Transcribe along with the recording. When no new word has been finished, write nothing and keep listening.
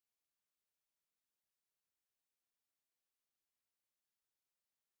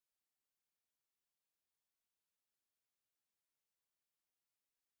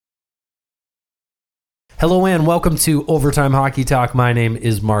Hello and welcome to Overtime Hockey Talk. My name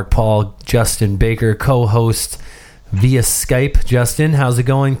is Mark Paul. Justin Baker, co-host via Skype. Justin, how's it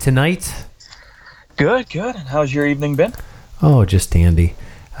going tonight? Good. And how's your evening been? Oh, just dandy.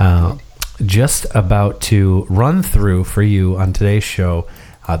 Just about to run through for you on today's show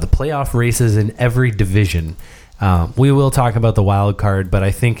the playoff races in every division. We will talk about the wild card, but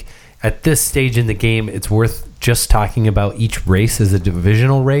I think at this stage in the game, it's worth just talking about each race as a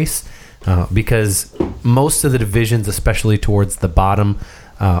divisional race. Because most of the divisions, especially towards the bottom,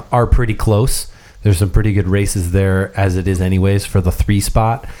 are pretty close. There's some pretty good races there as it is anyways for the 3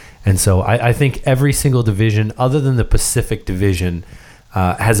 spot. And so I think every single division, other than the Pacific Division,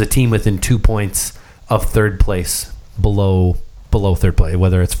 has a team within 2 points of third place below third place,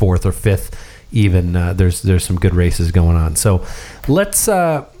 whether it's 4th or 5th even. There's some good races going on. So let's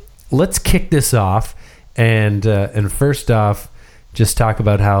kick this off. And first off, just talk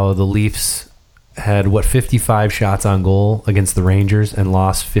about how the Leafs had 55 shots on goal against the Rangers and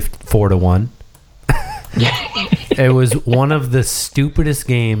lost 4-1. It was one of the stupidest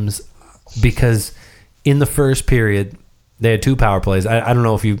games because in the first period they had 2 power plays. I don't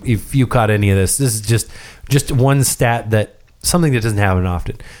know if you caught any of this. This is just one stat that something that doesn't happen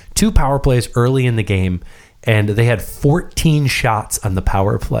often. 2 power plays early in the game, and they had 14 shots on the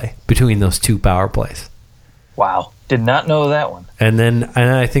power play between those 2 power plays. Wow. Did not know that one. And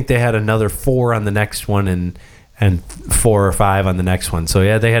I think they had another 4 on the next one and 4 or 5 on the next one. So,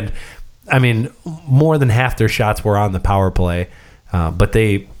 yeah, they had, more than half their shots were on the power play. But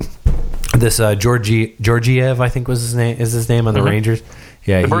Georgiev, I think is his name on the Rangers.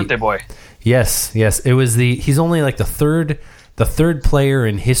 Yeah, the birthday boy. Yes. It was he's only like the third player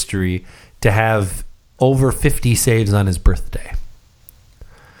in history to have over 50 saves on his birthday.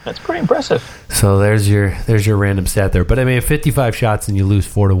 That's pretty impressive. So there's your random stat there. But 55 shots and you lose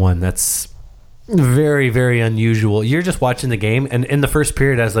 4-1. That's very, very unusual. You're just watching the game, and in the first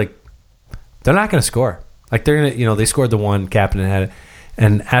period, I was like, they're not going to score. Like they're gonna, they scored the one. Kapanen had it,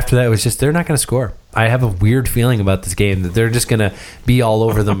 and after that, it was just they're not going to score. I have a weird feeling about this game that they're just going to be all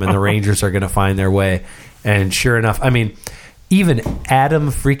over them, and the Rangers are going to find their way. And sure enough, even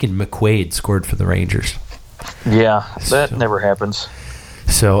Adam freaking McQuaid scored for the Rangers. Yeah, that never happens.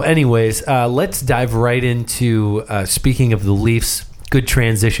 So anyways, let's dive right into, speaking of the Leafs, good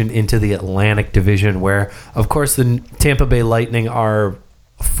transition into the Atlantic Division where, of course, the Tampa Bay Lightning are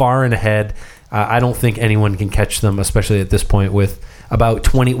far and ahead. I don't think anyone can catch them, especially at this point with about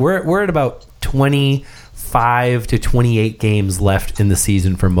 20. We're at about 25 to 28 games left in the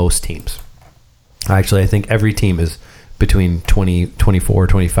season for most teams. Actually, I think every team is between 20, 24,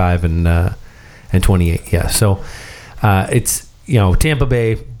 25, and 28. Yeah, so it's... Tampa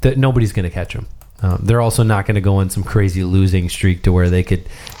Bay, nobody's going to catch them. They're also not going to go on some crazy losing streak to where they could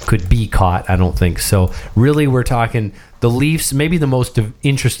be caught, I don't think. So really we're talking the Leafs, maybe the most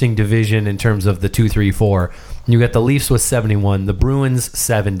interesting division in terms of the 2, 3, 4. You got the Leafs with 71, the Bruins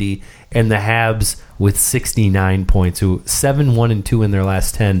 70, and the Habs with 69 points, who 7-1-2 in their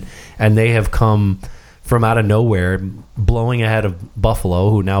last 10, and they have come from out of nowhere, blowing ahead of Buffalo,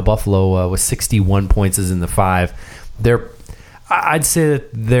 who now Buffalo with 61 points is in the 5. I'd say that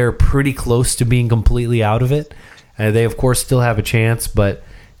they're pretty close to being completely out of it. They, of course, still have a chance, but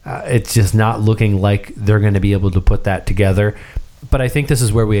it's just not looking like they're going to be able to put that together. But I think this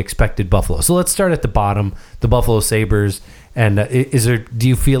is where we expected Buffalo. So let's start at the bottom, the Buffalo Sabres. And do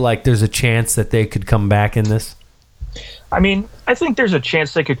you feel like there's a chance that they could come back in this? I think there's a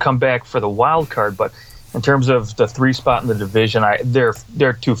chance they could come back for the wild card, but in terms of the 3 spot in the division,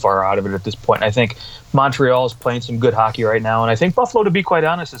 they're too far out of it at this point. I think Montreal is playing some good hockey right now, and I think Buffalo, to be quite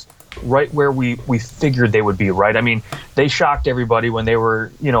honest, is right where we figured they would be, right? They shocked everybody when they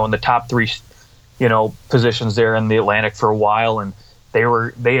were, in the top 3, positions there in the Atlantic for a while, and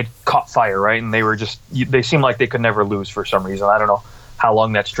they had caught fire, right? And they seemed like they could never lose for some reason. I don't know how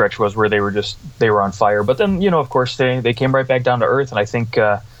long that stretch was where they were on fire. But then, of course, they came right back down to earth, and I think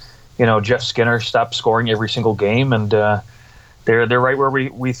Jeff Skinner stopped scoring every single game, and they're right where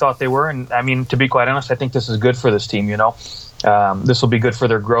we thought they were. And to be quite honest, I think this is good for this team. This will be good for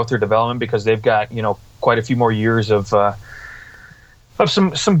their growth, their development, because they've got quite a few more years of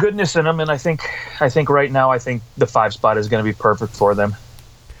some goodness in them. And I think right now, the 5 spot is going to be perfect for them.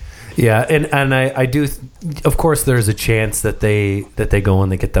 Yeah, and I do. Of course, there's a chance that they go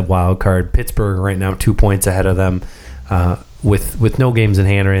and they get the wild card. Pittsburgh right now 2 points ahead of them. With no games in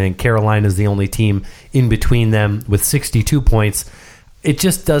hand or anything. Carolina is the only team in between them with 62 points. It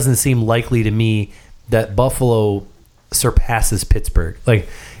just doesn't seem likely to me that Buffalo surpasses Pittsburgh. Like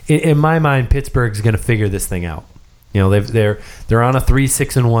in my mind, Pittsburgh's going to figure this thing out. They're on a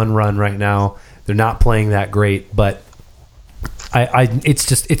 3-6-1 run right now. They're not playing that great, but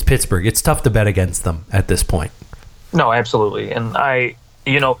it's Pittsburgh. It's tough to bet against them at this point. No, absolutely. And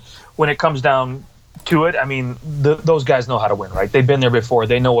when it comes down to it, I mean, those guys know how to win, right? They've been there before.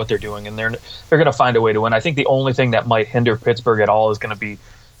 They know what they're doing, and they're going to find a way to win. I think the only thing that might hinder Pittsburgh at all is going to be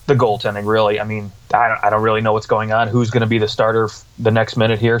the goaltending, really. I mean, I don't really know what's going on, who's going to be the starter the next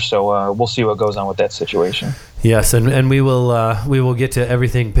minute here, so we'll see what goes on with that situation. Yes, and we will get to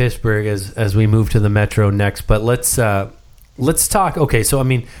everything Pittsburgh as we move to the Metro next, but let's talk. Okay, so I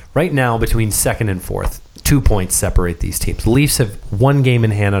mean, right now between second and fourth, 2 points separate these teams. The Leafs have one game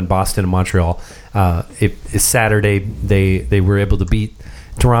in hand on Boston and Montreal. Saturday they were able to beat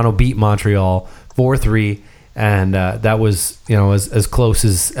Montreal 4-3. And that was, as close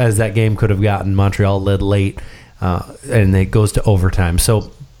as that game could have gotten. Montreal led late, and it goes to overtime.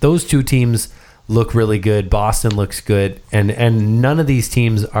 So those two teams look really good. Boston looks good, and none of these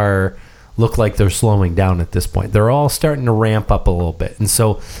teams look like they're slowing down at this point. They're all starting to ramp up a little bit. And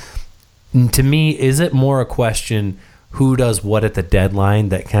so, to me, is it more a question who does what at the deadline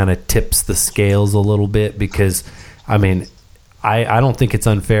that kind of tips the scales a little bit? Because, I mean, I don't think it's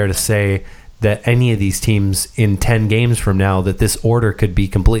unfair to say that any of these teams in 10 games from now, that this order could be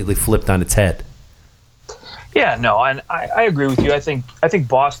completely flipped on its head. Yeah, no, and I agree with you. I think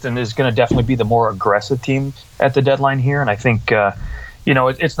Boston is going to definitely be the more aggressive team at the deadline here, and I think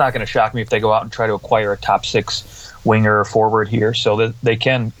it's not going to shock me if they go out and try to acquire a top six winger or forward here, so that they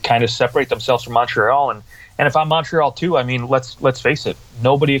can kind of separate themselves from Montreal. And if I'm Montreal too, I mean, let's face it,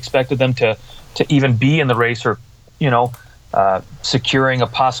 nobody expected them to even be in the race or securing a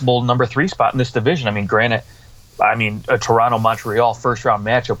possible number 3 spot in this division. I mean, granted, a Toronto-Montreal first-round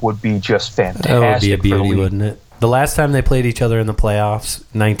matchup would be just fantastic. That would be a beauty, wouldn't it? The last time they played each other in the playoffs,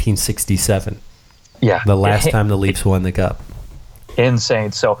 1967. Yeah. The last time the Leafs won the Cup.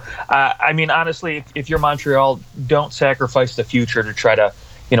 Insane. So, honestly, if you're Montreal, don't sacrifice the future to try to,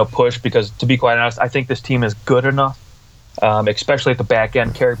 push, because to be quite honest, I think this team is good enough, especially at the back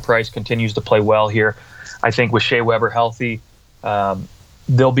end. Carey Price continues to play well here. I think with Shea Weber healthy,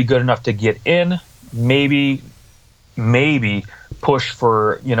 they'll be good enough to get in, maybe push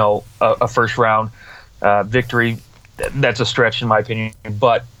for, a first round victory. That's a stretch in my opinion,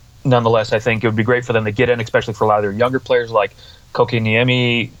 but nonetheless, I think it would be great for them to get in, especially for a lot of their younger players like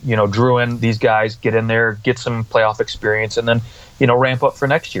Kotkaniemi, Drouin. These guys get in there, get some playoff experience, and then, ramp up for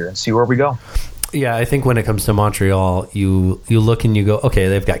next year and see where we go. Yeah, I think when it comes to Montreal, you look and you go, okay,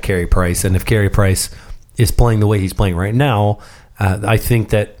 they've got Carey Price, and if Carey Price is playing the way he's playing right now, I think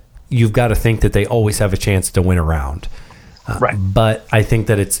that you've got to think that they always have a chance to win a round. Right. But I think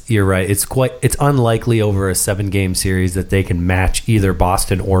that you're right. It's unlikely over a 7-game series that they can match either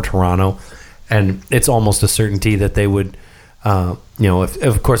Boston or Toronto, and it's almost a certainty that they would. If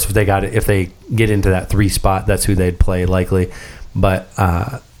they get into that 3 spot, that's who they'd play likely. But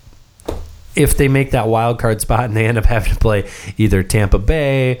if they make that wild card spot and they end up having to play either Tampa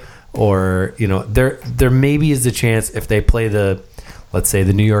Bay or there maybe is a chance if they play let's say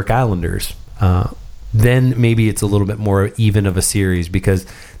the New York Islanders, then maybe it's a little bit more even of a series, because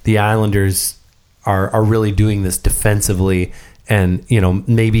the Islanders are really doing this defensively, and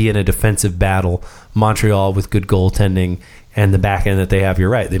maybe in a defensive battle, Montreal with good goaltending and the back end that they have, you're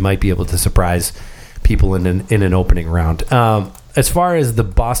right, they might be able to surprise people in an opening round. As far as the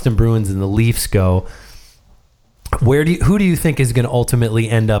Boston Bruins and the Leafs go, who do you think is going to ultimately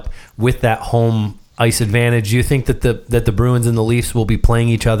end up with that home ice advantage? Do you think that the Bruins and the Leafs will be playing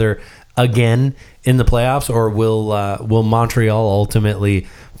each other again in the playoffs, or will Montreal ultimately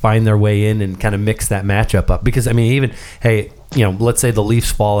find their way in and kind of mix that matchup up? Because let's say the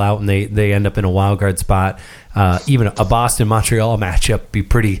Leafs fall out and they end up in a wild card spot, even a Boston Montreal matchup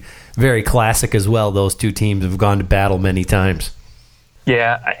be very classic as well. Those two teams have gone to battle many times.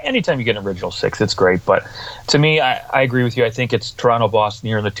 Yeah, anytime you get an original 6, it's great. But to me, I agree with you. I think it's Toronto-Boston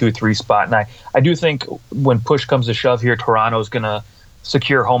here in the 2-3 spot. And I do think when push comes to shove here, Toronto's going to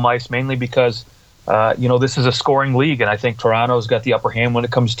secure home ice, mainly because, this is a scoring league. And I think Toronto's got the upper hand when it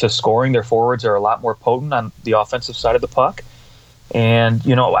comes to scoring. Their forwards are a lot more potent on the offensive side of the puck. And,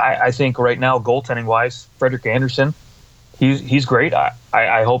 I think right now, goaltending-wise, Frederik Andersen, he's great.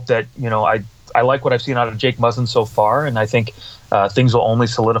 I hope that, I like what I've seen out of Jake Muzzin so far, and I think things will only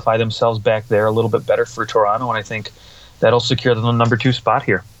solidify themselves back there a little bit better for Toronto, and I think that'll secure the number 2 spot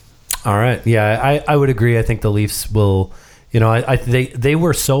here. All right. Yeah, I would agree. I think the Leafs will, they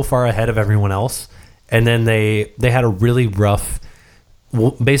were so far ahead of everyone else, and then they had a really rough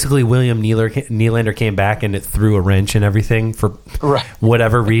basically William Nylander came back and it threw a wrench in everything for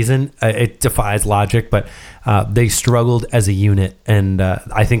whatever reason. It defies logic, but they struggled as a unit, and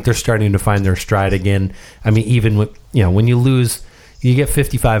I think they're starting to find their stride again. I mean, even with, when you lose, you get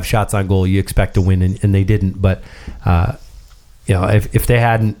 55 shots on goal, you expect to win, and they didn't. But if they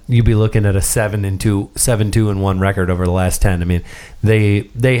hadn't, you'd be looking at a 7-2-1 record over the last 10. I mean,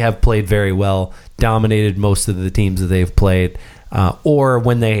 they have played very well, dominated most of the teams that they've played, or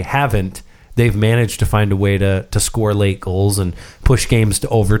when they haven't, they've managed to find a way to score late goals and push games to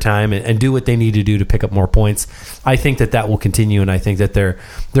overtime and do what they need to do to pick up more points. I think that will continue, and I think that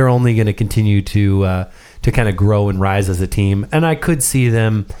they're only going to continue to kind of grow and rise as a team. And I could see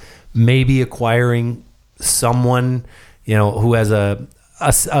them maybe acquiring someone, who has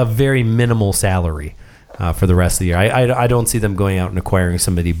a very minimal salary for the rest of the year. I don't see them going out and acquiring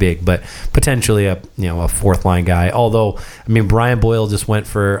somebody big, but potentially a fourth line guy. Although, I mean, Brian Boyle just went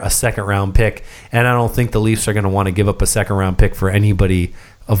for a second round pick, and I don't think the Leafs are going to want to give up a second round pick for anybody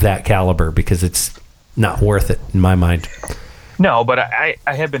of that caliber because it's not worth it in my mind. No, but I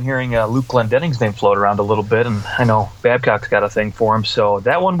have been hearing Luke Glendening's name float around a little bit, and I know Babcock's got a thing for him, so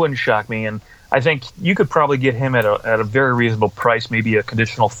that one wouldn't shock me. And I think you could probably get him at a very reasonable price, maybe a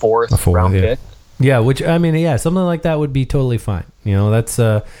conditional fourth round pick. Yeah, which, I mean, something like that would be totally fine. That's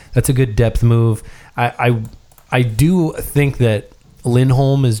a good depth move. I do think that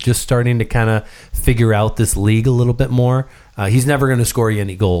Lindholm is just starting to kind of figure out this league a little bit more. He's never going to score you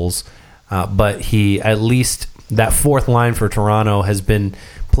any goals, but he, at least that fourth line for Toronto, has been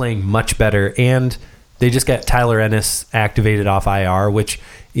playing much better, and they just got Tyler Ennis activated off IR, which,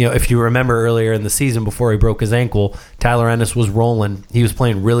 if you remember earlier in the season before he broke his ankle, Tyler Ennis was rolling. He was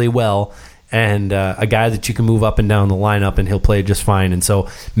playing really well, and a guy that you can move up and down the lineup, and he'll play just fine. And so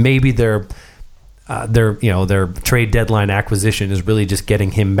maybe their trade deadline acquisition is really just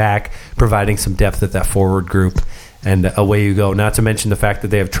getting him back, providing some depth at that forward group, and away you go. Not to mention the fact that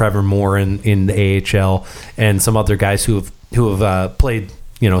they have Trevor Moore in the AHL and some other guys who have played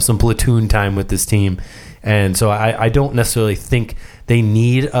some platoon time with this team. And so I don't necessarily think they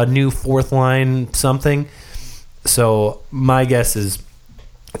need a new fourth line something. So my guess is,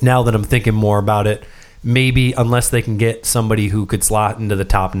 now that I'm thinking more about it, maybe unless they can get somebody who could slot into the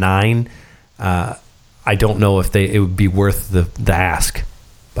top 9, I don't know if it would be worth the ask.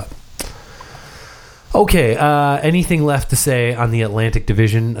 But okay, anything left to say on the Atlantic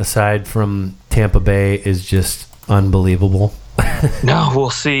Division aside from Tampa Bay is just unbelievable? No, we'll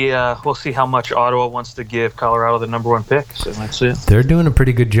see. We'll see how much Ottawa wants to give Colorado the number 1 pick. So that's it. They're doing a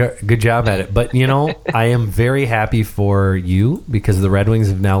pretty good job at it. But I am very happy for you because the Red Wings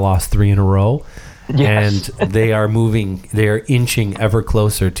have now lost 3 in a row, yes. And they are moving. They are inching ever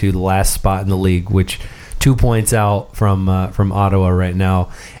closer to the last spot in the league, which 2 points out from Ottawa right now.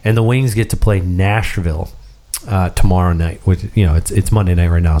 And the Wings get to play Nashville tomorrow night, which it's Monday night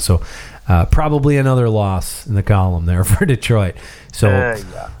right now. So. Probably another loss in the column there for Detroit. So,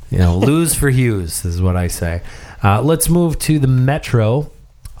 lose for Hughes is what I say. Let's move to the Metro.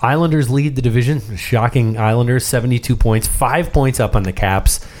 Islanders lead the division. Shocking Islanders, 72 points, 5 points up on the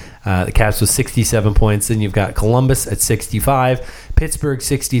Caps. The Caps with 67 points. Then you've got Columbus at 65, Pittsburgh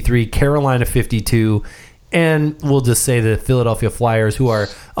 63, Carolina 52, and we'll just say the Philadelphia Flyers, who are,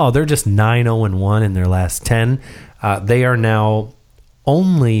 they're just 9-0-1 in their last 10. They are now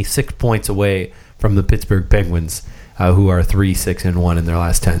only 6 points away from the Pittsburgh Penguins, who are 3-6-1 in their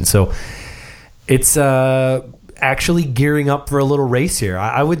last 10. So it's actually gearing up for a little race here.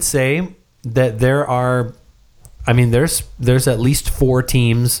 I would say that there's at least 4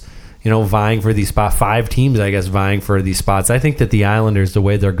 teams, vying for these spots. 5 teams, I guess, vying for these spots. I think that the Islanders, the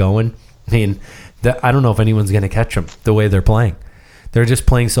way they're going, I don't know if anyone's going to catch them the way they're playing. They're just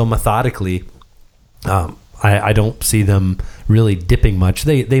playing so methodically. I don't see them really dipping much.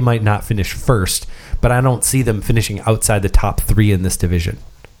 They might not finish first, but I don't see them finishing outside the top 3 in this division.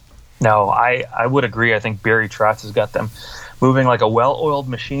 No, I would agree. I think Barry Trotz has got them moving like a well-oiled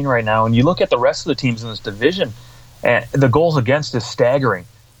machine right now. And you look at the rest of the teams in this division, and the goals against is staggering.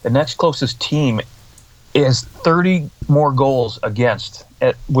 The next closest team is 30 more goals against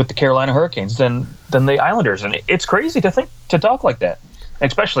with the Carolina Hurricanes than the Islanders. And it's crazy to talk like that.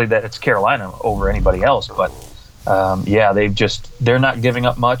 Especially that it's Carolina over anybody else, but they're not giving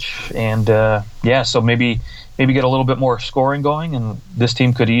up much, and so maybe get a little bit more scoring going, and this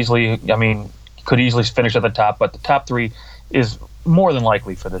team could easily finish at the top, but the top 3 is more than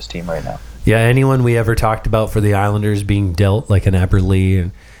likely for this team right now. Yeah, anyone we ever talked about for the Islanders being dealt like an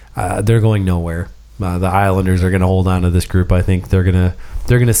Eberle, and they're going nowhere. The Islanders are going to hold on to this group. I think they're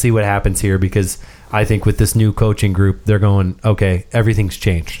gonna see what happens here, because I think with this new coaching group, they're going, okay, everything's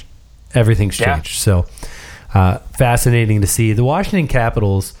changed. So fascinating to see. The Washington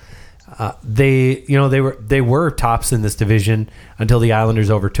Capitals, they were tops in this division until the Islanders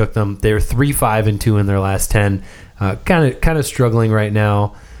overtook them. They were 3-5-2 in their last 10. Kind of struggling right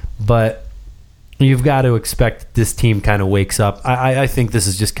now, but you've got to expect this team kind of wakes up. I think this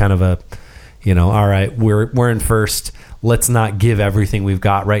is just kind of a, all right, we're in first. Let's not give everything we've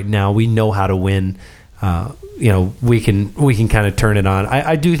got right now. We know how to win. We can kind of turn it on.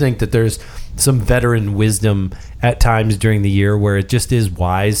 I do think that there's some veteran wisdom at times during the year where it just is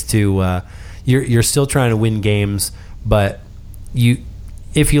wise to you're still trying to win games, but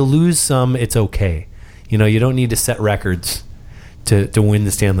if you lose some, it's okay. You don't need to set records to win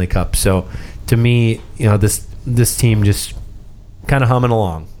the Stanley Cup. So to me, this team just kind of humming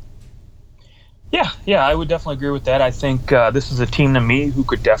along. Yeah, I would definitely agree with that. I think this is a team to me who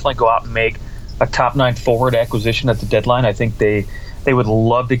could definitely go out and make a top 9 forward acquisition at the deadline. I think they would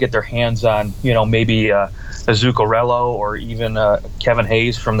love to get their hands on, maybe a Zuccarello or even Kevin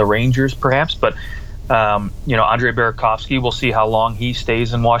Hayes from the Rangers, perhaps. But Andrei Burakovsky, we'll see how long he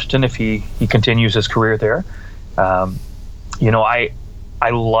stays in Washington if he continues his career there. I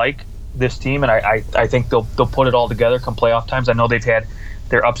like this team, and I think they'll put it all together come playoff times. I know they've had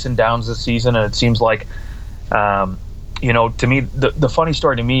their ups and downs this season, and it seems like, to me, the funny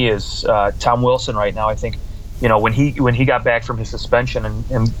story to me is Tom Wilson right now. I think, when he got back from his suspension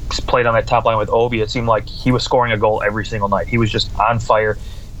and played on that top line with Ovi, it seemed like he was scoring a goal every single night. He was just on fire.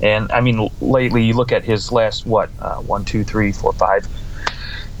 And, I mean, lately you look at his last, 1, 2, 3, 4, 5,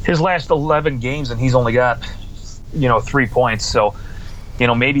 his last 11 games, and he's only got, 3 points. So,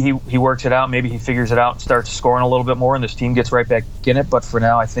 maybe he works it out. Maybe he figures it out and starts scoring a little bit more, and this team gets right back in it. But for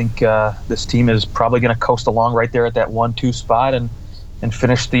now, I think this team is probably going to coast along right there at that 1-2 spot and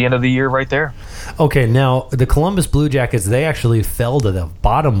finish the end of the year right there. Okay, now the Columbus Blue Jackets, they actually fell to the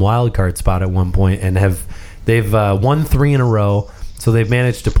bottom wild card spot at one point, and they've won 3 in a row. So they've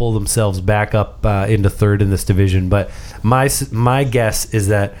managed to pull themselves back up into third in this division. But my guess is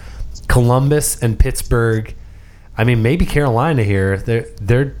that Columbus and Pittsburgh, I mean, maybe Carolina here,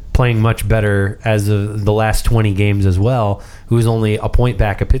 they're playing much better as of the last 20 games as well, who's only a point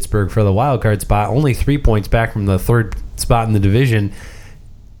back of Pittsburgh for the wild card spot, only 3 points back from the third spot in the division.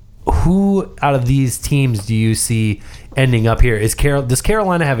 Who out of these teams do you see ending up here? Does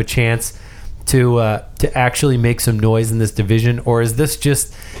Carolina have a chance to actually make some noise in this division, or is this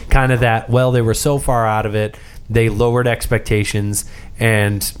just kind of that, well, they were so far out of it, they lowered expectations,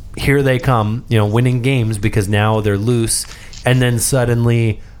 and here they come, winning games because now they're loose, and then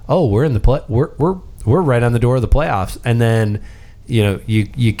suddenly, oh, we're in the we're right on the door of the playoffs, and then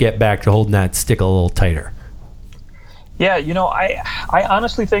you get back to holding that stick a little tighter. Yeah, I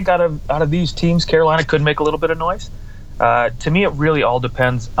honestly think out of these teams, Carolina could make a little bit of noise. To me, it really all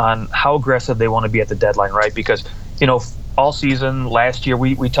depends on how aggressive they want to be at the deadline, right? Because, all season, last year,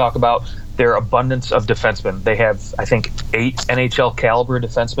 we talk about their abundance of defensemen. They have, I think, 8 NHL caliber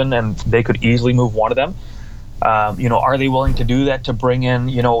defensemen, and they could easily move one of them. Are they willing to do that to bring in,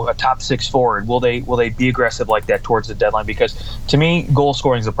 a top 6 forward? Will they be aggressive like that towards the deadline? Because to me, goal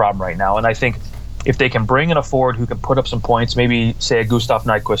scoring is a problem right now, and I think if they can bring in a forward who can put up some points, maybe say a Gustav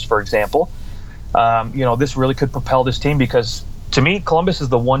Nyquist, for example. This really could propel this team, because to me, Columbus is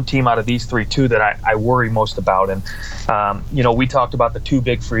the one team out of these 3 too that I worry most about. And we talked about the 2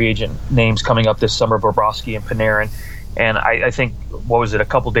 big free agent names coming up this summer, Bobrovsky and Panarin. And I think, a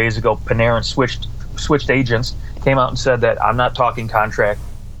couple days ago, Panarin switched agents, came out and said that I'm not talking contract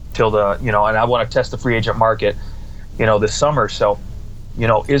till and I want to test the free agent market, this summer. So,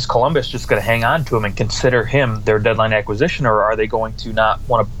 is Columbus just going to hang on to him and consider him their deadline acquisition, or are they going to not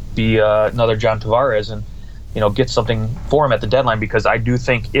want to be another John Tavares and get something for him at the deadline? Because I do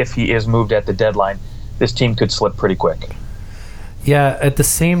think if he is moved at the deadline, this team could slip pretty quick. Yeah, at the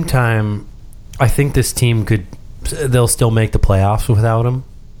same time, I think this team they'll still make the playoffs without him.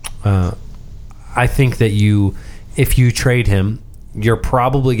 I think that if you trade him, you're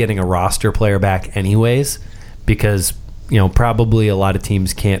probably getting a roster player back anyways, because probably a lot of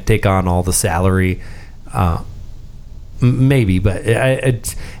teams can't take on all the salary. Maybe, but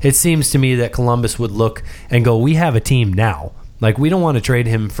it seems to me that Columbus would look and go, we have a team now. Like, we don't want to trade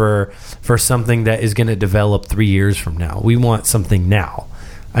him for something that is going to develop 3 years from now. We want something now.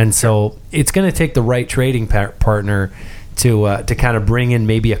 And so it's going to take the right trading partner to kind of bring in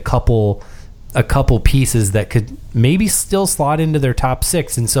maybe a couple pieces that could maybe still slot into their top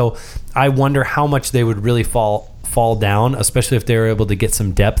 6. And so I wonder how much they would really fall down, especially if they were able to get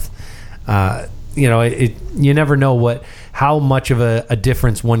some depth you never know how much of a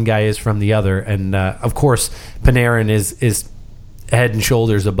difference one guy is from the other. And of course, Panarin is head and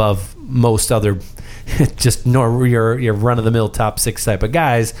shoulders above most other just your run of the mill top 6 type of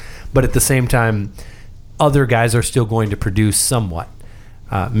guys. But at the same time, other guys are still going to produce somewhat,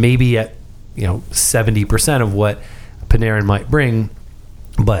 maybe at 70% of what Panarin might bring,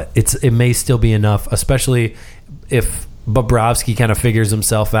 but it may still be enough, especially if Bobrovsky kind of figures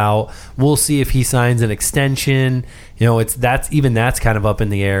himself out. We'll see if he signs an extension. That's kind of up in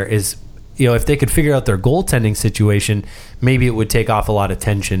the air. Is if they could figure out their goaltending situation, maybe it would take off a lot of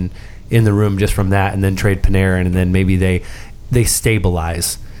tension in the room just from that, and then trade Panarin, and then maybe they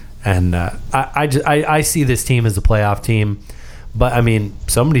stabilize. And I see this team as a playoff team, but I mean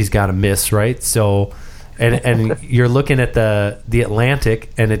somebody's got to miss, right? So. And you're looking at the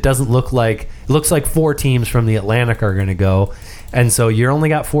Atlantic, and it looks like 4 teams from the Atlantic are going to go, and so you're only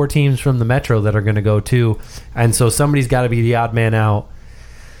got 4 teams from the Metro that are going to go too, and so somebody's got to be the odd man out.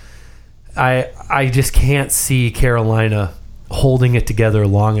 I just can't see Carolina holding it together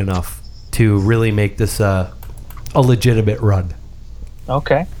long enough to really make this a legitimate run.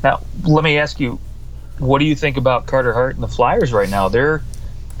 Okay, now let me ask you, what do you think about Carter Hart and the Flyers right now? They're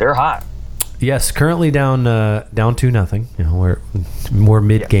hot. Yes, currently down 2-0. We're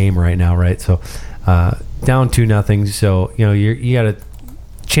mid game right now, right? So down 2-0. So you got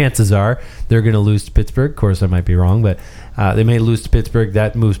chances are they're going to lose to Pittsburgh. Of course, I might be wrong, but they may lose to Pittsburgh.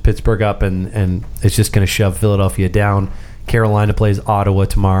 That moves Pittsburgh up, and it's just going to shove Philadelphia down. Carolina plays Ottawa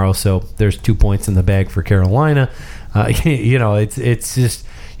tomorrow, so there's 2 points in the bag for Carolina. It's just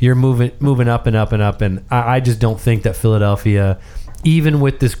you're moving up and up and up, and I just don't think that Philadelphia, even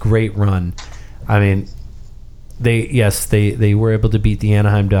with this great run, I mean, they were able to beat the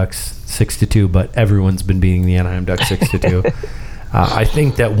Anaheim Ducks 6-2, but everyone's been beating the Anaheim Ducks 6-2. I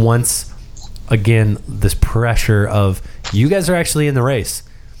think that once again, this pressure of you guys are actually in the race,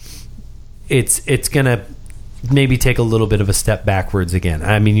 it's gonna maybe take a little bit of a step backwards again.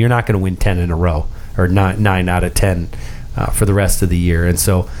 I mean, you're not going to win 10 in a row or 9 out of 10 for the rest of the year, and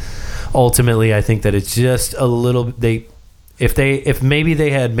so ultimately, I think that it's just a little If maybe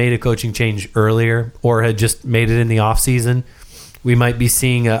they had made a coaching change earlier or had just made it in the off season, we might be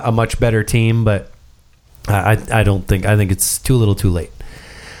seeing a much better team. But I think it's too little, too late.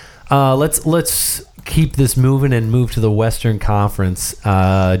 Let's keep this moving and move to the Western Conference.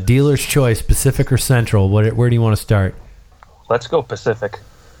 Dealer's choice: Pacific or Central? Where do you want to start? Let's go Pacific.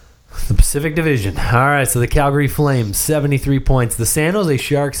 The Pacific Division. All right. So the Calgary Flames, 73 points. The San Jose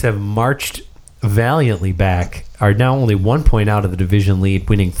Sharks have marched valiantly back, are now only 1 point out of the division lead,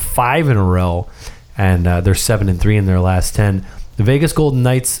 winning 5 in a row, and they're 7-3 in their last 10. The Vegas Golden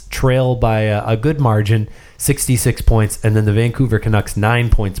Knights trail by a good margin, 66 points, and then the Vancouver Canucks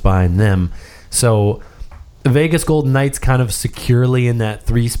 9 points behind them. So the Vegas Golden Knights kind of securely in that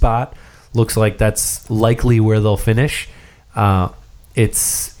 3 spot. Looks like that's likely where they'll finish.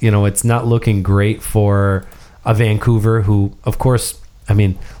 It's not looking great for a Vancouver who, of course, I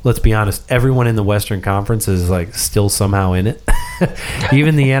mean, let's be honest, everyone in the Western Conference is like still somehow in it.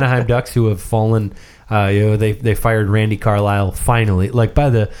 Even the Anaheim Ducks, who have fallen, they fired Randy Carlyle finally.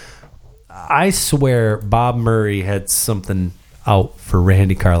 I swear Bob Murray had something out for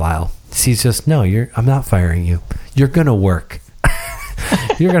Randy Carlyle. He's just, no, I'm not firing you. You're gonna work.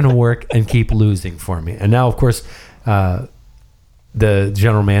 You're gonna work and keep losing for me. And now, of course, the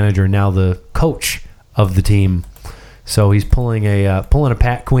general manager, now the coach of the team. So he's pulling a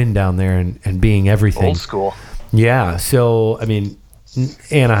Pat Quinn down there and being everything. Old school. Yeah. So I mean,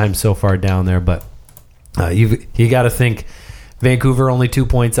 Anaheim's so far down there, but you got to think Vancouver only 2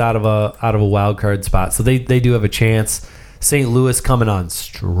 points out of a wild card spot, so they do have a chance. St. Louis coming on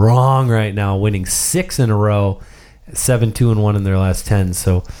strong right now, winning 6 in a row, 7-2-1 in their last 10.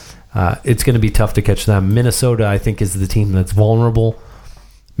 So it's going to be tough to catch them. Minnesota, I think, is the team that's vulnerable.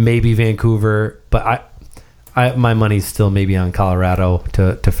 Maybe Vancouver, but my money's still maybe on Colorado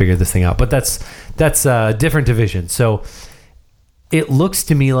to figure this thing out. But that's a different division. So it looks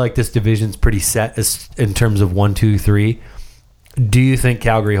to me like this division's pretty set in terms of 1, 2, 3. Do you think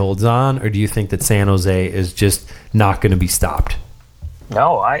Calgary holds on, or do you think that San Jose is just not going to be stopped?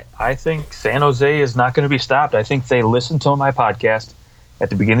 No, I think San Jose is not going to be stopped. I think they listened to my podcast at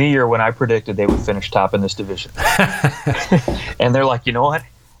the beginning of the year when I predicted they would finish top in this division. And they're like, you know what?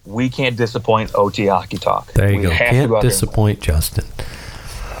 We can't disappoint OT Hockey Talk. There you go. Can't disappoint Justin.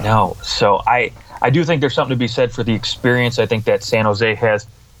 No. So I do think there's something to be said for the experience. I think that San Jose has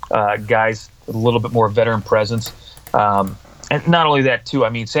guys with a little bit more veteran presence. And not only that, too, I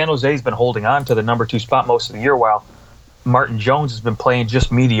mean, San Jose's been holding on to the number 2 spot most of the year while Martin Jones has been playing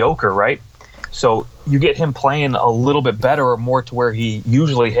just mediocre, right? So you get him playing a little bit better or more to where he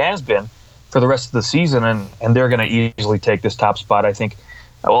usually has been for the rest of the season, and they're going to easily take this top spot. I think,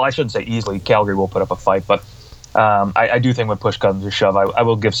 well, I shouldn't say easily. Calgary will put up a fight, but I do think when push comes to shove, I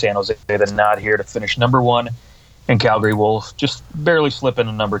will give San Jose the nod here to finish number 1, and Calgary will just barely slip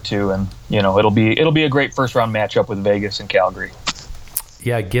into number 2, and it'll be a great first round matchup with Vegas and Calgary.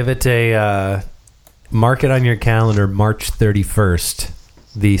 Yeah, give it a mark it on your calendar. March 31st,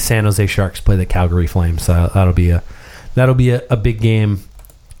 the San Jose Sharks play the Calgary Flames. So that'll be a big game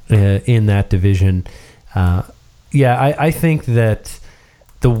in that division. I think that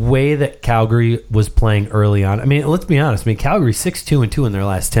the way that Calgary was playing early on, I mean, let's be honest. I mean, Calgary's 6-2-2 in their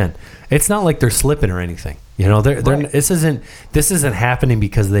last 10. It's not like they're slipping or anything. They're Right. this isn't happening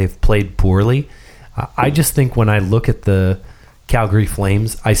because they've played poorly. I just think when I look at the Calgary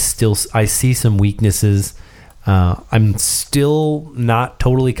Flames, I see some weaknesses. I'm still not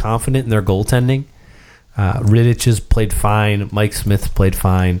totally confident in their goaltending. Rittich has played fine. Mike Smith's played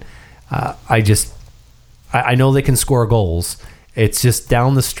fine. I know they can score goals. It's just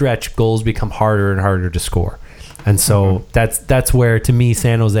down the stretch, goals become harder and harder to score. And so that's where, to me,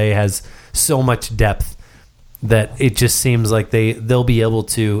 San Jose has so much depth that it just seems like they'll be able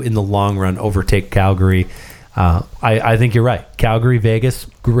to, in the long run, overtake Calgary. I think you're right. Calgary, Vegas,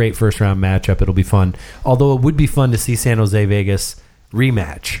 great first-round matchup. It'll be fun. Although it would be fun to see San Jose, Vegas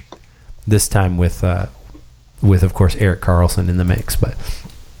rematch, this time with of course, Erik Karlsson in the mix. But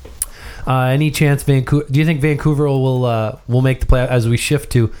any chance Vancouver? Do you think Vancouver will make the play as we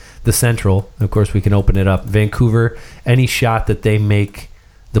shift to the Central? Of course, we can open it up. Vancouver, any shot that they make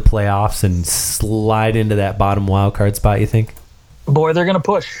the playoffs and slide into that bottom wild card spot, you think? Boy, they're going to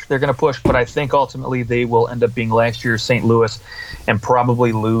push. But I think ultimately they will end up being last year's St. Louis and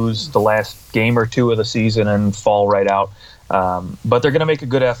probably lose the last game or two of the season and fall right out. But they're going to make a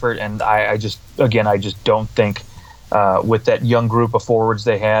good effort, and I just don't think with that young group of forwards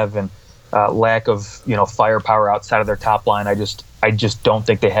they have and lack of firepower outside of their top line, I just don't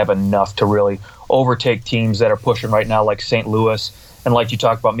think they have enough to really overtake teams that are pushing right now, like St. Louis and, like you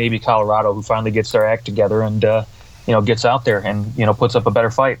talked about, maybe Colorado, who finally gets their act together and gets out there and puts up a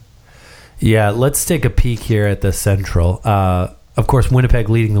better fight. Yeah, let's take a peek here at the Central. Of course, Winnipeg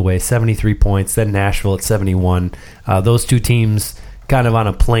leading the way, 73 points, then Nashville at 71. Those two teams kind of on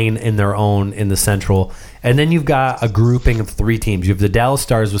a plane in their own in the Central. And then you've got a grouping of 3 teams. You have the Dallas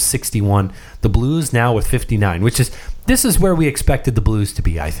Stars with 61, the Blues now with 59, this is where we expected the Blues to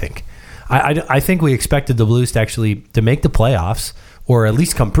be, I think. I think we expected the Blues to make the playoffs, or at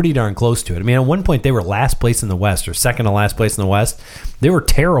least come pretty darn close to it. I mean, at one point they were last place in the West, or second to last place in the West. They were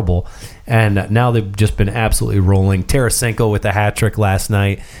terrible, and now they've just been absolutely rolling. Tarasenko with a hat trick last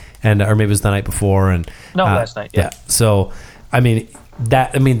night, or maybe it was the night before. Last night. Yeah. So,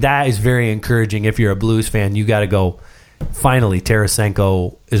 that is very encouraging. If you're a Blues fan, you got to go. Finally,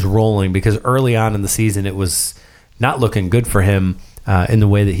 Tarasenko is rolling, because early on in the season it was not looking good for him in the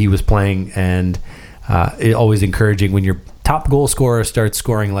way that he was playing, and it's always encouraging when your top goal scorer starts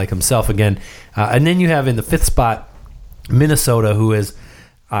scoring like himself again. And then you have in the 5th spot Minnesota, who has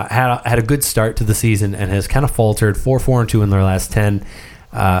had a good start to the season and has kind of faltered, 4-4-2 in their last 10.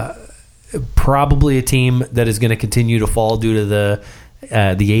 Probably a team that is going to continue to fall due to the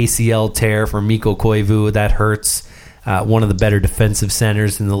ACL tear for Mikko Koivu. That hurts. One of the better defensive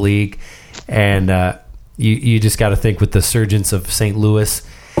centers in the league. And you just got to think, with the surgence of St. Louis,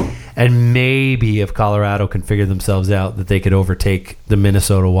 and maybe if Colorado can figure themselves out, that they could overtake the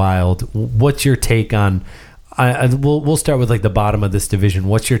Minnesota Wild. What's your take on? We'll start with the bottom of this division.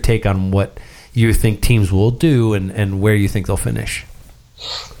 What's your take on what you think teams will do and where you think they'll finish?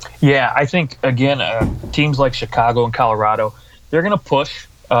 Yeah, I think again, teams like Chicago and Colorado, they're going to push.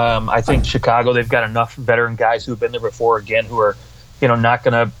 I think Chicago, they've got enough veteran guys who've been there before, again, who are not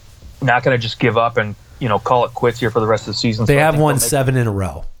going to just give up and call it quits here for the rest of the season. They have won 7 in a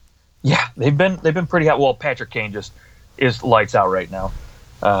row. Yeah, they've been pretty hot. Well, Patrick Kane just is lights out right now.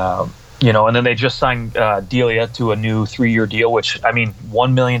 And then they just signed Delia to a new 3-year deal, which,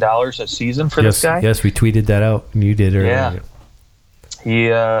 $1 million a season for this guy. Yes, we tweeted that out, and you did earlier.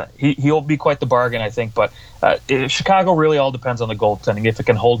 Yeah. He'll be quite the bargain, I think. But Chicago really all depends on the goaltending, if it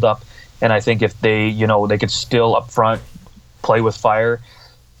can hold up. And I think if they could still up front play with fire,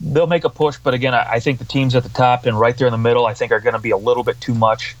 they'll make a push. But again, I think the teams at the top and right there in the middle, I think, are going to be a little bit too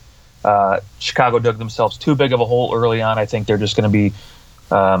much. Chicago dug themselves too big of a hole early on. I think they're just going to be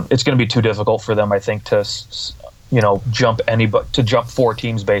it's going to be too difficult for them, I think, to jump 4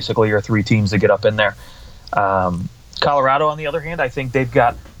 teams basically, or 3 teams to get up in there. Colorado, on the other hand, I think they've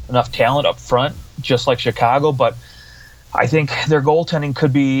got enough talent up front, just like Chicago, but I think their goaltending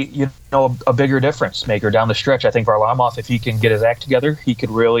could be, a bigger difference maker down the stretch. I think Varlamov, if he can get his act together, he could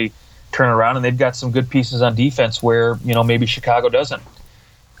really turn around. And they've got some good pieces on defense where, maybe Chicago doesn't.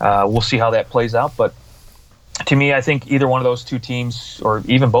 We'll see how that plays out. But to me, I think either one of those two teams, or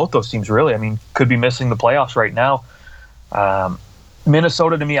even both those teams, really, could be missing the playoffs right now.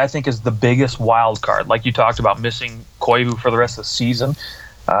 Minnesota, to me, I think is the biggest wild card. Like you talked about, missing Koivu for the rest of the season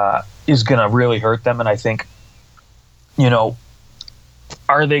is going to really hurt them. And I think,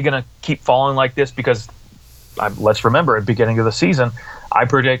 are they going to keep falling like this? Because let's remember, at the beginning of the season, I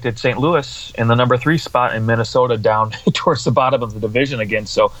predicted St. Louis in the number 3 spot and Minnesota down towards the bottom of the division again.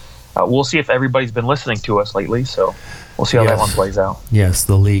 So we'll see if everybody's been listening to us lately. So we'll see how that one plays out. Yes,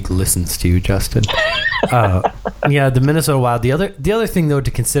 the league listens to you, Justin. The Minnesota Wild. The other thing, though,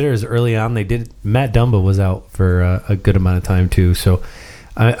 to consider is early on Matt Dumba was out for a good amount of time too. So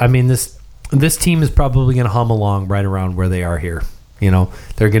this team is probably going to hum along right around where they are here.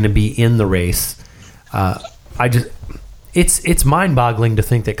 They're going to be in the race. It's mind-boggling to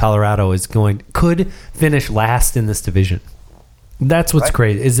think that Colorado could finish last in this division. That's what's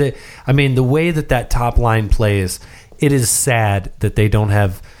crazy. Is it? The way that top line plays, it is sad that they don't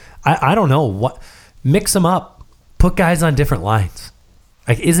have. I don't know what. Mix them up. Put guys on different lines.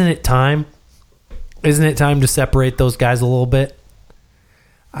 Like, isn't it time? Isn't it time to separate those guys a little bit?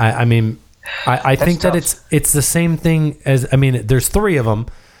 I think that it's the same thing as. There's 3 of them.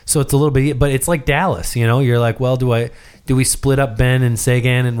 So it's a little bit, but it's like Dallas, You're like, well, do we split up Ben and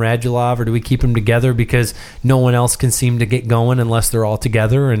Sagan and Radulov, or do we keep them together because no one else can seem to get going unless they're all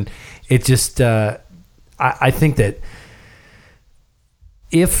together? And it just, I think that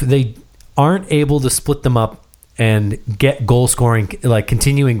if they aren't able to split them up and get goal scoring, like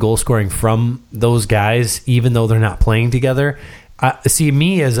continuing goal scoring from those guys, even though they're not playing together, see,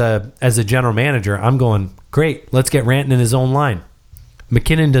 me as a general manager, I'm going, great, let's get Rantanen in his own line.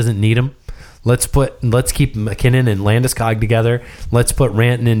 McKinnon doesn't need him. Let's keep McKinnon and Landeskog together. Let's put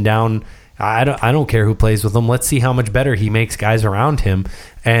Rantanen down. I don't care who plays with him. Let's see how much better he makes guys around him,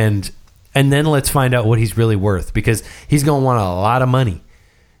 and then let's find out what he's really worth, because he's going to want a lot of money,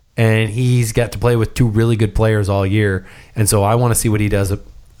 and he's got to play with 2 really good players all year, and so I want to see what he does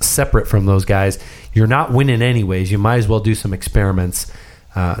separate from those guys. You're not winning anyways. You might as well do some experiments.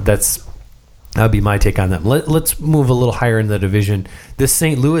 That would be my take on them. Let's move a little higher in the division. This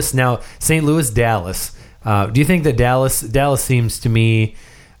St. Louis, Dallas. Do you think that Dallas seems to me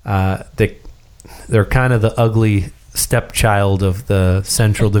that they're kind of the ugly stepchild of the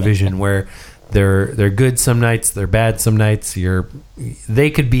Central Division, where they're good some nights, they're bad some nights. They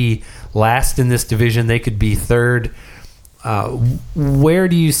could be last in this division. They could be third. Where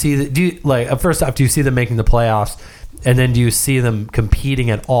do you see that? First off, do you see them making the playoffs, and then do you see them competing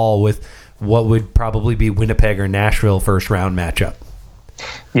at all with what would probably be Winnipeg or Nashville first round matchup?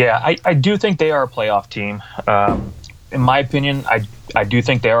 Yeah, I do think they are a playoff team. In my opinion, I do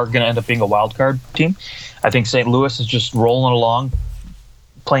think they are going to end up being a wild card team. I think St. Louis is just rolling along,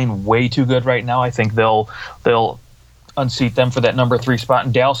 playing way too good right now. I think they'll unseat them for that number 3 spot.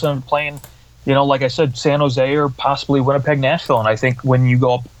 And Dallas is playing, like I said, San Jose or possibly Winnipeg, Nashville. And I think when you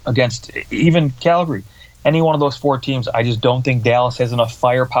go up against even Calgary, any one of those 4 teams, I just don't think Dallas has enough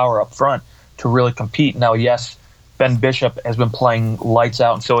firepower up front to really compete. Now, yes, Ben Bishop has been playing lights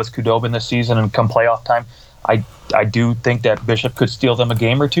out, and so has Khudobin this season. And come playoff time, I do think that Bishop could steal them a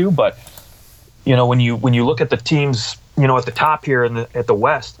game or two. But when you look at the teams, at the top here at the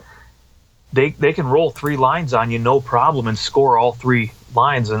West, they can roll 3 lines on you no problem and score all 3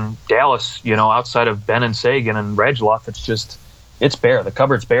 lines. And Dallas, outside of Ben and Sagan and Radulov, it's bare. The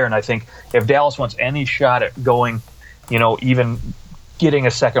cupboard's bare. And I think if Dallas wants any shot at going, even getting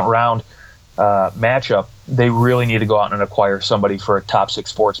a second round matchup, they really need to go out and acquire somebody for a top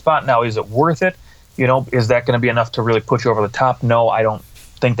 6 forward spot. Now, is it worth it? Is that going to be enough to really put you over the top? No, I don't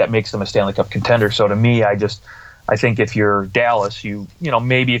think that makes them a Stanley Cup contender. So to me, I think if you're Dallas,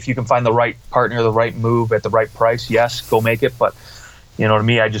 maybe if you can find the right partner, the right move at the right price, yes, go make it. But, to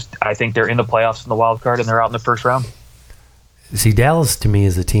me, I think they're in the playoffs in the wild card and they're out in the first round. See, Dallas to me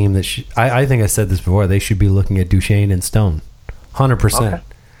is a team that I think I said this before. They should be looking at Duchesne and Stone, 100%.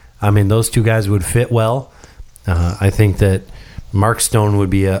 Okay. Those 2 guys would fit well. I think that Mark Stone would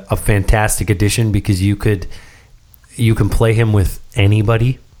be a fantastic addition, because you can play him with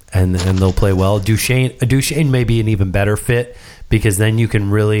anybody and they'll play well. Duchesne may be an even better fit, because then you can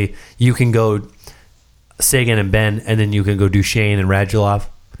go Sagan and Ben, and then you can go Duchesne and Radulov,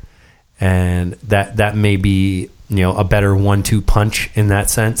 and that may be a better 1-2 punch in that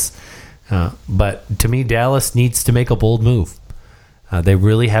sense. But to me, Dallas needs to make a bold move.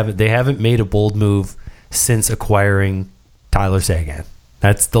 They haven't made a bold move since acquiring Tyler Seguin.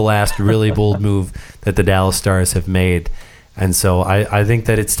 That's the last really bold move that the Dallas Stars have made. And so I think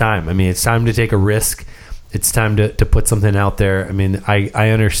that it's time. I mean, it's time to take a risk. It's time to put something out there. I mean, I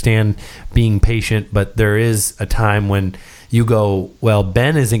understand being patient, but there is a time when you go, well,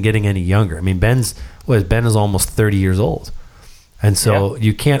 Ben isn't getting any younger. I mean, Ben is almost 30 years old. And so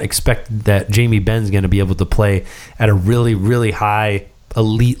you can't expect that Jamie Benn's going to be able to play at a really, really high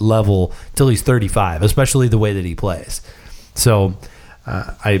elite level till he's 35, especially the way that he plays. So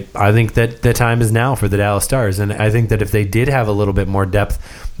I think that the time is now for the Dallas Stars. And I think that if they did have a little bit more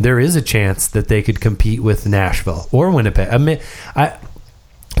depth, there is a chance that they could compete with Nashville or Winnipeg. I mean,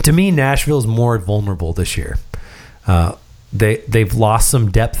 to me, Nashville is more vulnerable this year. They've lost some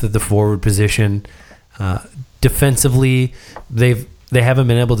depth at the forward position. Defensively, they haven't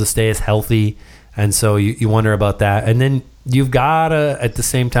been able to stay as healthy, and so you wonder about that. And then you've got to, at the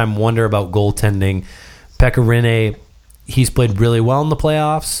same time, wonder about goaltending. Pekka Rinne, he's played really well in the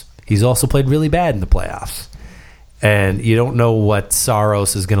playoffs. He's also played really bad in the playoffs. And you don't know what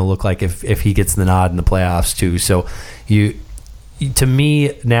Saros is going to look like if he gets the nod in the playoffs too. So to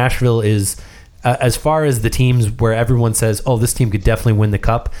me, Nashville is, as far as the teams where everyone says, oh, this team could definitely win the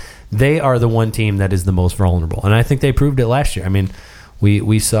cup, they are the one team that is the most vulnerable. And I think they proved it last year. I mean,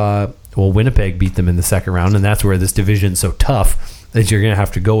 we saw, Winnipeg beat them in the second round, and that's where this division is so tough that you're going to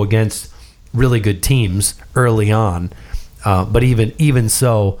have to go against really good teams early on. But even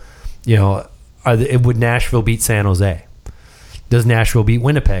so, would Nashville beat San Jose? Does Nashville beat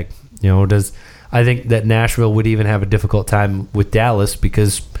Winnipeg? I think that Nashville would even have a difficult time with Dallas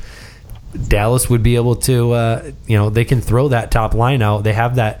because Dallas would be able to, they can throw that top line out. They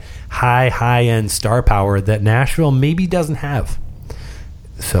have that high-end star power that Nashville maybe doesn't have.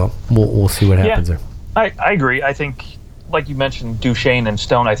 So we'll see what happens there. I agree. I think, like you mentioned, Duchesne and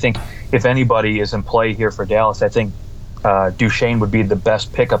Stone, I think if anybody is in play here for Dallas, I think Duchesne would be the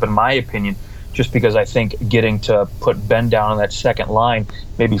best pickup, in my opinion, just because I think getting to put Ben down on that second line,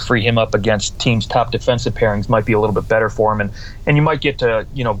 maybe free him up against teams' top defensive pairings might be a little bit better for him. And you might get to,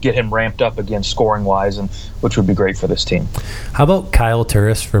 get him ramped up again scoring-wise, and which would be great for this team. How about Kyle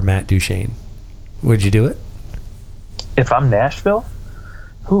Turris for Matt Duchesne? Would you do it? If I'm Nashville?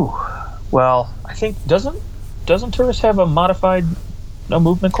 Well, I think, doesn't Turris have a modified no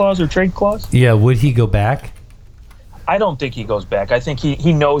movement clause or trade clause? Yeah, would he go back? I don't think he goes back. I think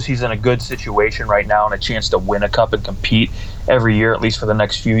he knows he's in a good situation right now and a chance to win a cup and compete every year, at least for the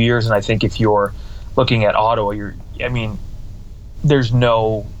next few years. And I think if you're looking at Ottawa, there's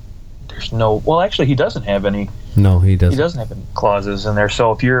no. Well, actually, he doesn't have any. No, he doesn't. He doesn't have any clauses in there.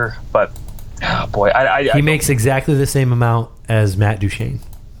 So if you're, he makes exactly the same amount as Matt Duchesne.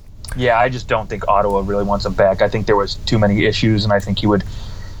 Yeah, I just don't think Ottawa really wants him back. I think there was too many issues, and I think he'd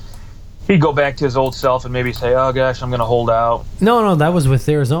go back to his old self and maybe say, "Oh gosh, I'm going to hold out." No, that was with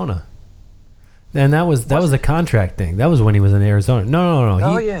Arizona, and that was a contract thing. That was when he was in Arizona.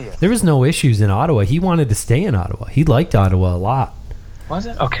 No. Yeah. There was no issues in Ottawa. He wanted to stay in Ottawa. He liked Ottawa a lot. Was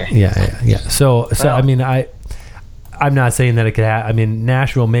it? Okay. Yeah. So I mean, I'm not saying that it could happen. I mean,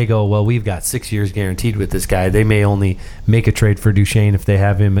 Nashville may go, well, we've got 6 years guaranteed with this guy. They may only make a trade for Duchesne if they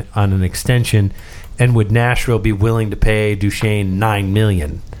have him on an extension. And would Nashville be willing to pay Duchesne $9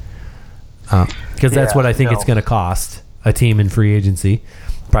 million? Because that's what I think it's going to cost a team in free agency.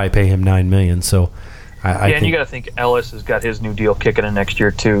 Probably pay him $9 million. So I think, and you got to think Ellis has got his new deal kicking in next year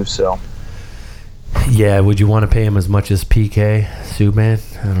too. So yeah, would you want to pay him as much as PK Subban?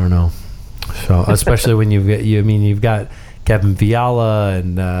 I don't know. So especially when you've got Kevin Fiala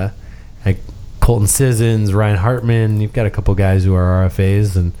and Colton Sissons, Ryan Hartman. You've got a couple guys who are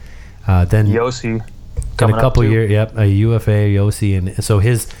RFAs, and then Yossi in a couple years. Yep, a UFA Yossi, and so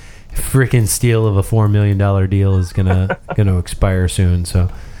his freaking steal of a $4 million deal is gonna expire soon.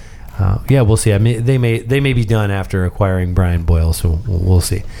 So we'll see. I mean, they may be done after acquiring Brian Boyle. So we'll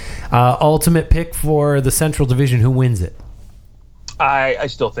see. Ultimate pick for the Central Division. Who wins it? I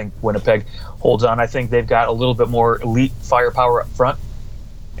still think Winnipeg holds on. I think they've got a little bit more elite firepower up front.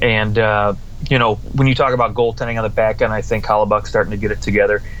 And, when you talk about goaltending on the back end, I think Hellebuyck's starting to get it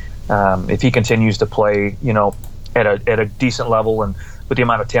together. If he continues to play, at a decent level and with the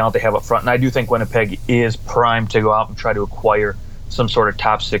amount of talent they have up front. And I do think Winnipeg is primed to go out and try to acquire some sort of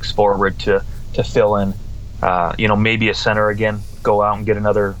top six forward to fill in, maybe a center again, go out and get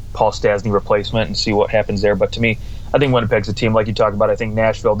another Paul Stastny replacement and see what happens there. But to me, I think Winnipeg's a team, like you talk about. I think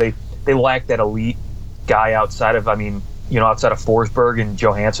Nashville, they lack that elite guy outside of Forsberg and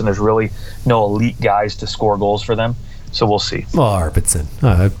Johansson. There's really no elite guys to score goals for them. So we'll see. Well, Arvidsson.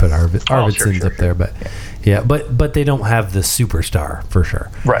 I'd put Arvidsson's up there, but yeah, but they don't have the superstar for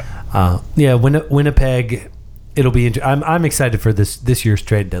sure. Right. Winnipeg, it'll be. I'm excited for this year's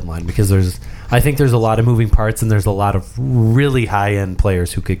trade deadline because I think there's a lot of moving parts and there's a lot of really high end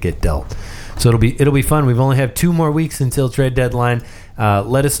players who could get dealt. So it'll be fun. We've only have 2 more weeks until trade deadline.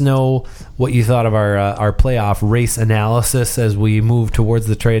 Let us know what you thought of our playoff race analysis as we move towards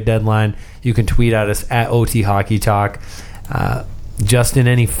the trade deadline. You can tweet at us at OT Hockey Talk. Justin,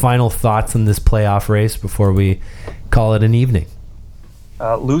 any final thoughts on this playoff race before we call it an evening?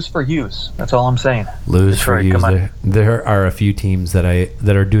 Lose for Hughes. That's all I'm saying. Lose for Hughes. There are a few teams that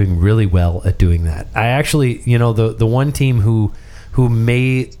are doing really well at doing that. I actually, the one team who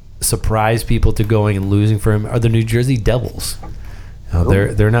may surprise people to going and losing for him are the New Jersey Devils.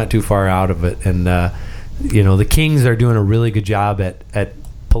 They're not too far out of it, and the Kings are doing a really good job at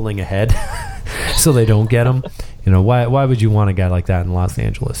pulling ahead, so they don't get him. Why would you want a guy like that in Los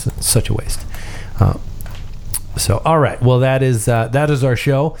Angeles? It's such a waste. So, all right. Well, that is our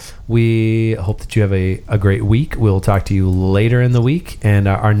show. We hope that you have a great week. We'll talk to you later in the week, and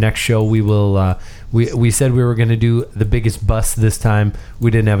our next show we will. We said we were going to do the biggest bust this time.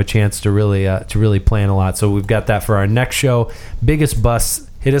 We didn't have a chance to really plan a lot, so we've got that for our next show. Biggest busts.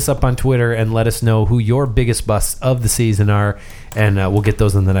 Hit us up on Twitter and let us know who your biggest busts of the season are, and we'll get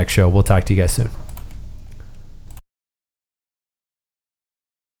those in the next show. We'll talk to you guys soon.